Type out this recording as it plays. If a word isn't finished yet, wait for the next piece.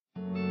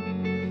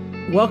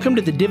Welcome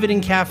to the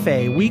Dividend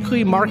Cafe,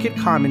 weekly market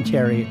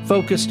commentary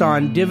focused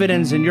on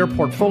dividends in your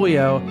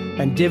portfolio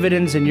and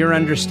dividends in your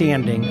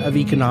understanding of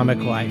economic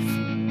life.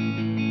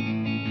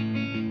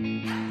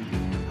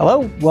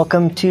 Hello,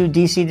 welcome to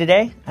DC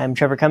Today. I'm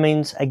Trevor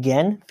Cummings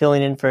again,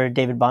 filling in for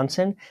David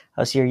Bahnsen.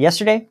 I was here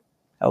yesterday.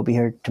 I will be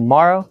here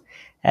tomorrow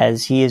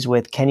as he is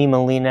with Kenny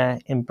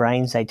Molina and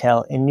Brian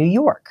Zeitel in New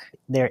York,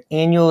 their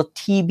annual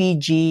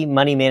TBG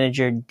Money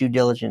Manager due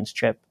diligence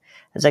trip.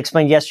 As I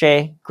explained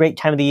yesterday, great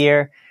time of the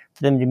year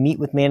for them to meet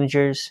with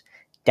managers,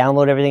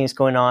 download everything that's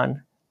going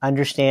on,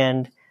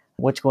 understand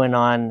what's going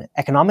on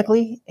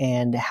economically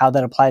and how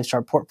that applies to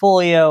our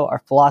portfolio,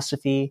 our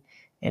philosophy,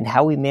 and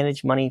how we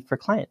manage money for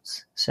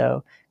clients.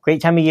 So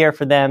great time of year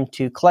for them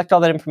to collect all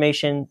that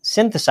information,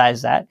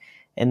 synthesize that,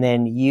 and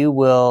then you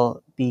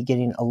will be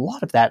getting a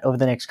lot of that over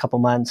the next couple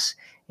months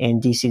in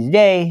DC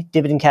Today,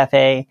 Dividend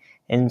Cafe,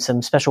 and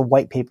some special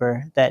white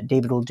paper that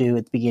David will do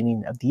at the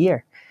beginning of the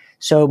year.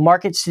 So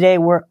markets today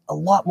were a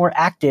lot more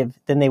active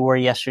than they were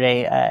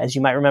yesterday. As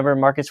you might remember,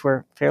 markets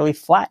were fairly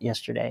flat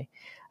yesterday.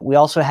 We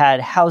also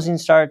had housing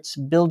starts,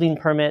 building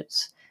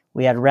permits.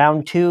 We had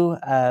round two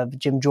of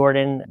Jim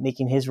Jordan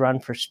making his run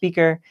for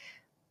speaker.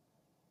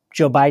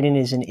 Joe Biden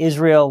is in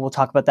Israel. We'll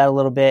talk about that a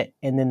little bit.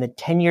 And then the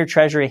 10-year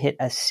Treasury hit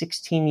a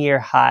 16-year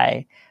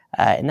high.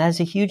 And that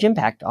has a huge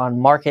impact on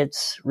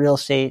markets, real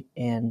estate,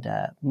 and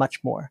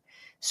much more.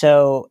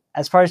 So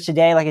as far as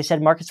today, like I said,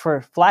 markets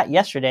were flat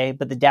yesterday,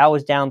 but the Dow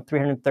was down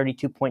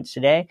 332 points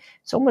today.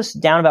 It's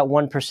almost down about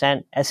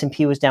 1%.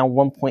 S&P was down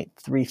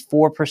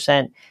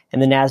 1.34%,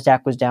 and the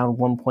NASDAQ was down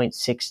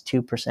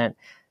 1.62%.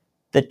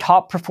 The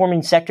top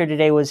performing sector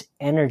today was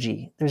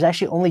energy. There's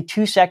actually only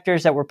two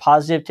sectors that were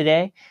positive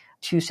today,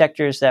 two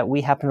sectors that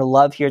we happen to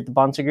love here at the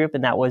Bahnsen Group,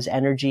 and that was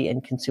energy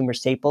and consumer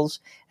staples.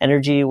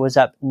 Energy was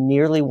up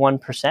nearly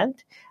 1%.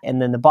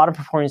 And then the bottom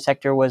performing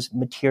sector was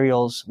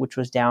materials, which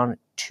was down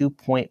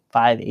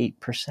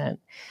 2.58%.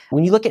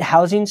 When you look at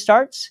housing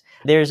starts,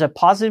 there's a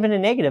positive and a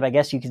negative, I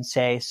guess you can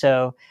say.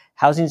 So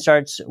housing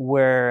starts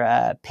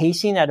were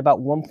pacing at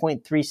about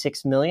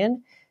 1.36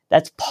 million.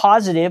 That's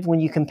positive when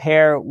you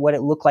compare what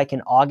it looked like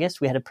in August.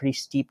 We had a pretty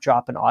steep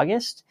drop in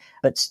August,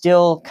 but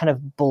still kind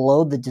of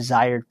below the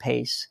desired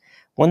pace.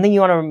 One thing you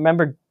want to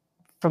remember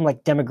from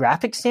like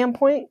demographic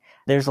standpoint,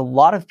 there's a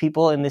lot of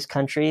people in this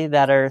country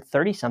that are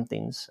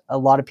 30-somethings, a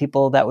lot of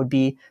people that would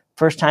be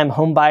first-time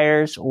home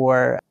buyers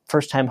or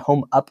first-time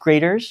home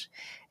upgraders.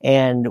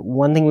 And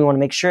one thing we want to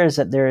make sure is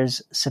that there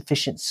is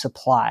sufficient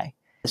supply.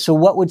 So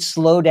what would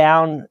slow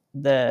down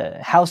the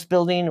house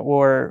building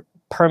or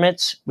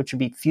permits, which would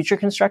be future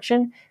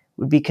construction,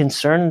 would be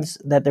concerns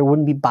that there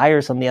wouldn't be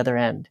buyers on the other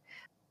end.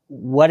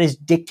 What is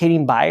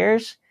dictating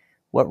buyers?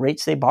 What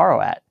rates they borrow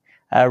at.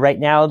 Right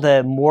now,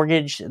 the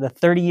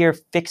 30-year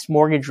fixed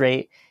mortgage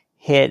rate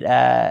hit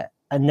a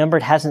number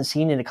it hasn't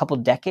seen in a couple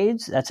of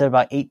decades. That's at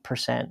about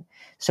 8%.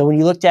 So when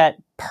you looked at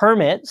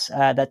permits,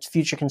 that's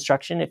future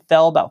construction, it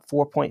fell about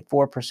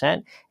 4.4%.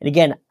 And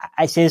again,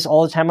 I say this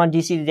all the time on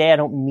DC Today. I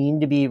don't mean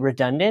to be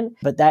redundant,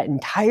 but that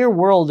entire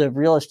world of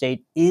real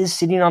estate is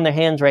sitting on their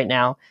hands right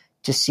now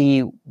to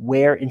see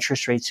where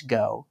interest rates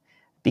go,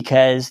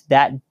 because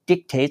that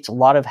dictates a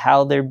lot of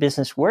how their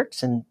business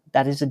works. And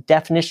that is a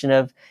definition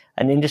of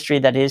an industry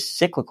that is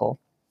cyclical.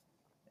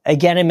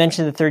 Again, I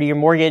mentioned the 30-year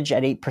mortgage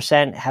at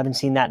 8%. Haven't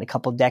seen that in a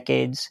couple of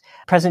decades.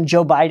 President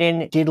Joe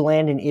Biden did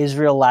land in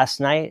Israel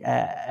last night,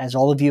 as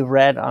all of you have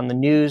read on the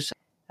news.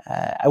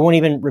 I won't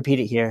even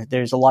repeat it here.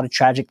 There's a lot of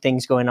tragic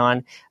things going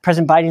on.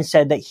 President Biden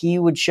said that he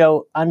would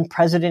show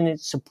unprecedented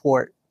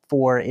support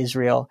for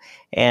Israel.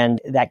 And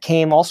that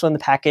came also in the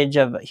package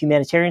of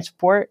humanitarian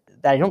support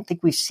that I don't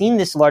think we've seen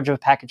this large of a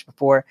package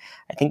before.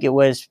 I think it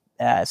was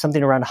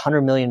something around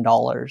 $100 million.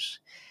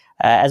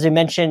 As I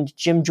mentioned,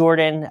 Jim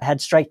Jordan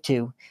had strike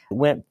two,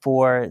 went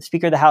for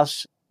Speaker of the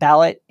House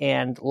ballot,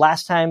 and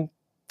last time,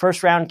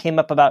 first round came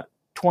up about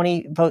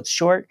 20 votes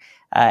short,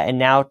 and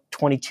now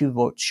 22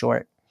 votes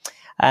short.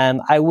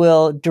 I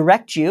will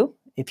direct you,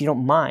 if you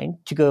don't mind,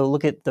 to go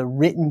look at the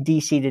written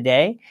DC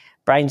Today.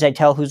 Brian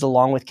Zeitel, who's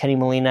along with Kenny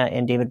Molina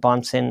and David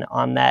Bahnsen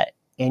on that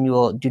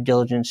annual due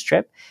diligence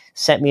trip,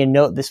 sent me a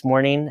note this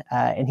morning,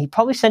 and he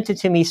probably sent it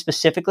to me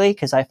specifically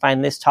because I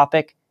find this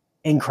topic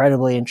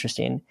incredibly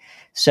interesting.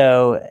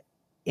 So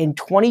in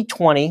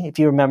 2020, if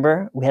you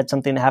remember, we had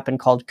something that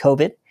happened called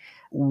COVID.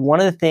 One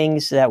of the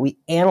things that we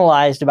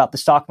analyzed about the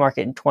stock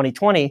market in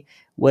 2020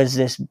 was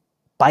this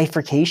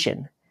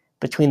bifurcation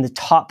between the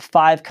top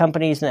 5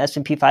 companies in the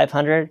S&P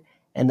 500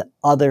 and the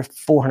other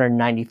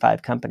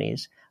 495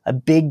 companies. A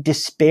big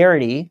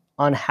disparity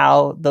on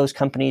how those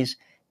companies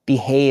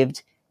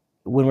behaved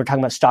when we're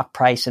talking about stock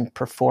price and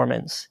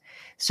performance.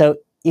 So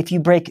if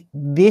you break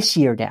this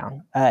year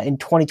down in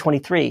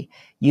 2023,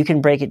 you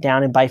can break it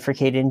down and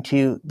bifurcate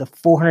into the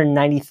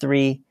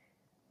 493,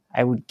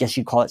 I would guess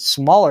you'd call it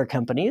smaller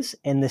companies,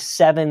 and the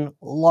 7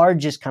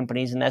 largest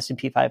companies in the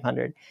S&P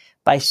 500.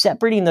 By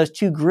separating those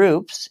two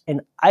groups and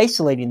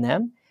isolating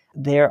them,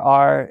 there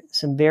are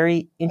some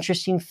very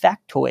interesting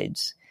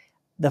factoids.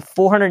 The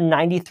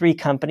 493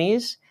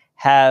 companies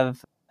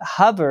have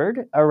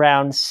hovered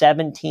around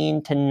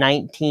 17 to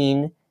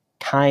 19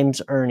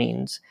 times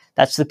earnings.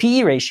 That's the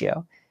PE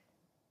ratio.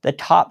 The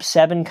top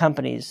 7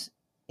 companies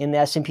in the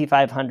S&P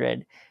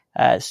 500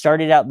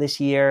 started out this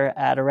year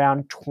at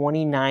around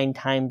 29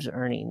 times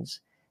earnings.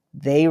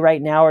 They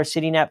right now are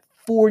sitting at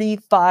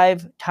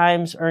 45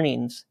 times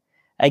earnings.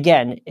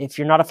 Again, if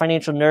you're not a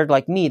financial nerd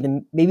like me,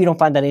 then maybe you don't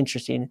find that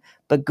interesting.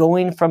 But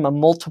going from a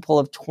multiple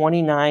of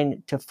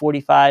 29 to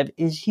 45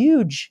 is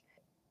huge.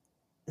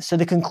 So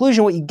the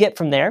conclusion, what you get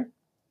from there,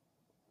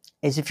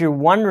 is if you're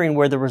wondering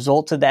where the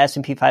results of the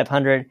S&P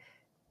 500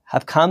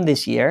 have come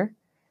this year,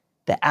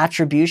 the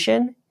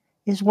attribution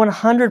is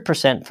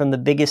 100% from the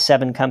biggest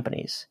 7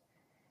 companies.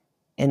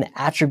 And the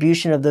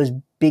attribution of those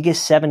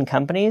biggest 7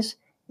 companies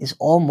is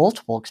all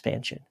multiple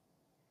expansion.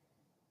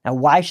 Now,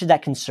 why should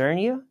that concern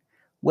you?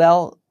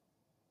 Well,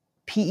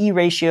 PE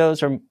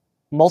ratios or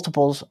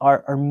multiples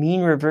are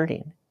mean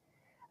reverting.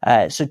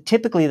 So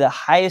typically the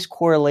highest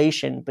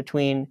correlation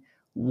between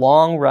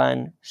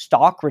long-run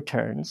stock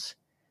returns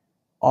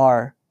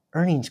are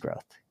earnings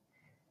growth.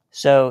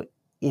 So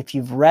if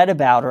you've read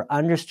about or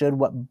understood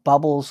what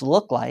bubbles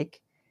look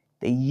like,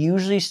 they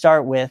usually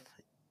start with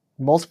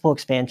multiple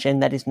expansion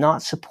that is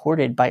not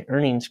supported by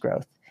earnings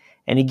growth.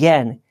 And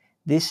again,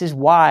 this is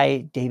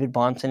why David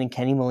Bahnsen and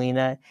Kenny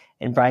Molina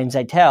and Brian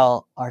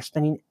Zeitel are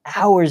spending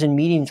hours in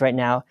meetings right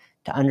now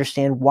to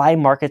understand why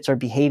markets are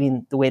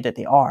behaving the way that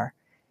they are.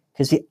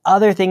 Because the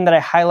other thing that I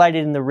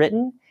highlighted in the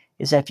written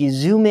is that if you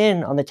zoom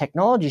in on the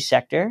technology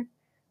sector,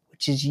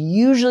 which is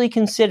usually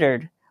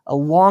considered a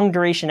long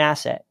duration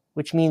asset,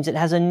 which means it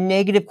has a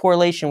negative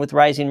correlation with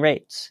rising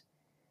rates.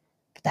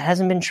 But that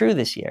hasn't been true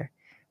this year,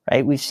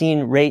 right? We've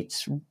seen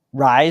rates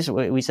rise.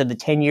 We said the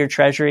 10-year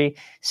treasury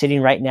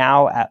sitting right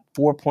now at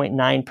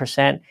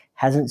 4.9%,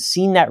 hasn't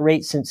seen that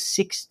rate since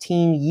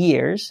 16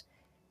 years.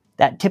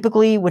 That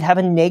typically would have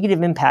a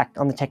negative impact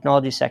on the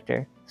technology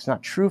sector. It's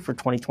not true for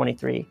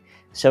 2023.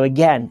 So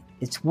again,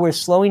 it's worth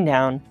slowing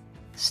down,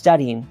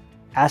 studying,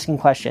 asking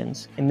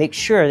questions, and make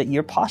sure that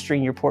you're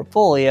posturing your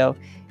portfolio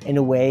in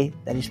a way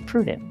that is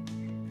prudent.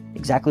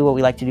 Exactly what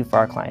we like to do for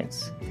our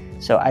clients.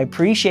 So I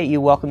appreciate you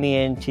welcoming me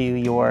into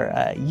your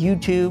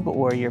YouTube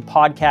or your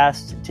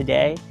podcast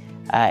today,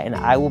 and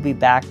I will be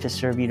back to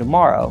serve you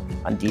tomorrow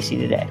on DC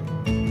Today.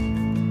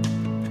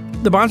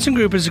 The Bahnsen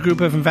Group is a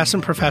group of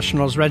investment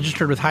professionals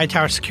registered with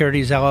Hightower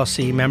Securities,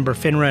 LLC, member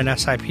FINRA and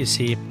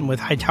SIPC, and with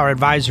Hightower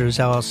Advisors,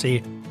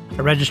 LLC,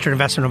 a registered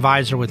investment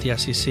advisor with the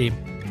SEC.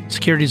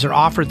 Securities are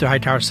offered through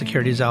Hightower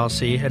Securities,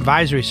 LLC.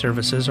 Advisory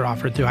services are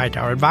offered through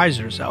Hightower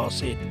Advisors,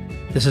 LLC.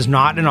 This is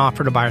not an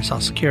offer to buy or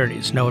sell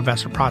securities. No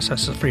investment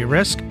process is free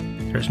risk.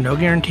 There is no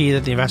guarantee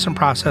that the investment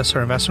process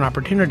or investment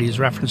opportunities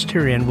referenced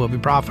herein will be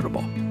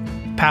profitable.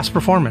 Past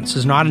performance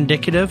is not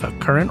indicative of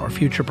current or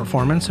future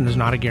performance and is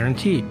not a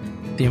guarantee.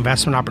 The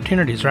investment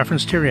opportunities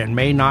referenced herein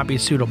may not be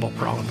suitable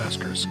for all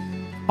investors.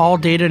 All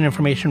data and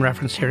information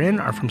referenced herein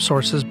are from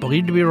sources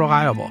believed to be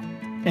reliable.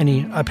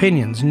 Any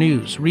opinions,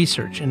 news,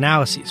 research,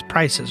 analyses,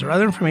 prices, or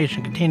other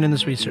information contained in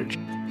this research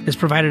is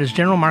provided as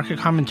general market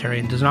commentary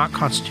and does not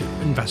constitute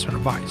investment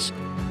advice.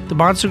 The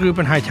Bahnsen Group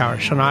and Hightower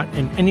shall not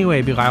in any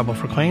way be liable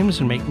for claims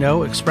and make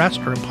no expressed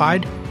or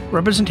implied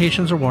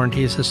representations or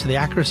warranties as to the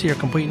accuracy or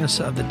completeness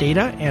of the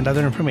data and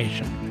other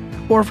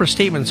information, or for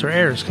statements or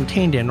errors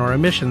contained in or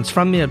omissions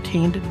from the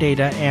obtained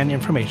data and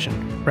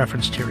information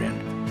referenced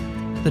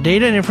herein. The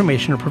data and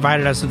information are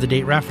provided as of the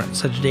date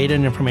referenced. Such data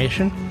and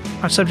information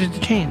are subject to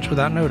change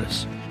without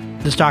notice.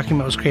 This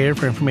document was created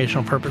for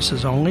informational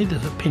purposes only.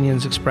 The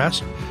opinions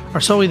expressed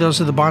are solely those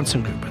of the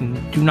Bahnsen Group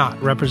and do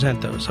not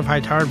represent those of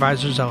Hightower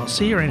Advisors,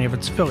 LLC, or any of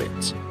its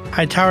affiliates.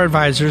 Hightower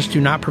Advisors do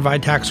not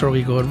provide tax or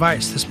legal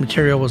advice. This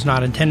material was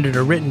not intended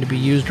or written to be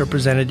used or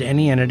presented to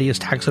any entity as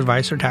tax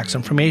advice or tax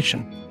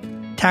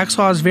information. Tax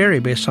laws vary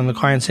based on the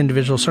client's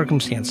individual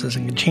circumstances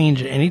and can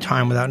change at any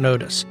time without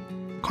notice.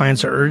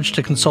 Clients are urged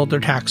to consult their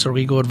tax or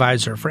legal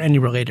advisor for any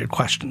related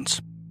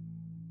questions.